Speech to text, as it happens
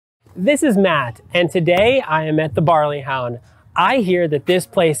This is Matt, and today I am at the Barley Hound. I hear that this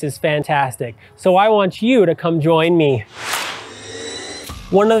place is fantastic, so I want you to come join me.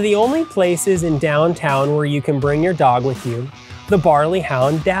 One of the only places in downtown where you can bring your dog with you, the Barley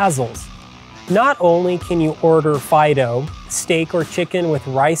Hound dazzles. Not only can you order Fido, steak or chicken with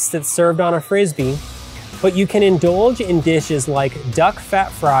rice that's served on a Frisbee, but you can indulge in dishes like duck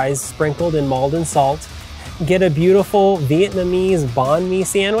fat fries sprinkled in Maldon salt, get a beautiful Vietnamese banh mi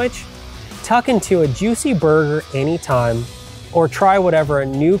sandwich, tuck into a juicy burger anytime, or try whatever a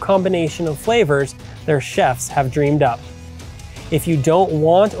new combination of flavors their chefs have dreamed up. If you don't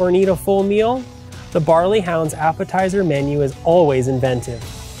want or need a full meal, the Barley Hound's appetizer menu is always inventive,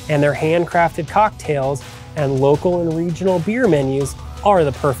 and their handcrafted cocktails and local and regional beer menus are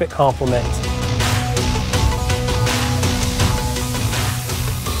the perfect complement.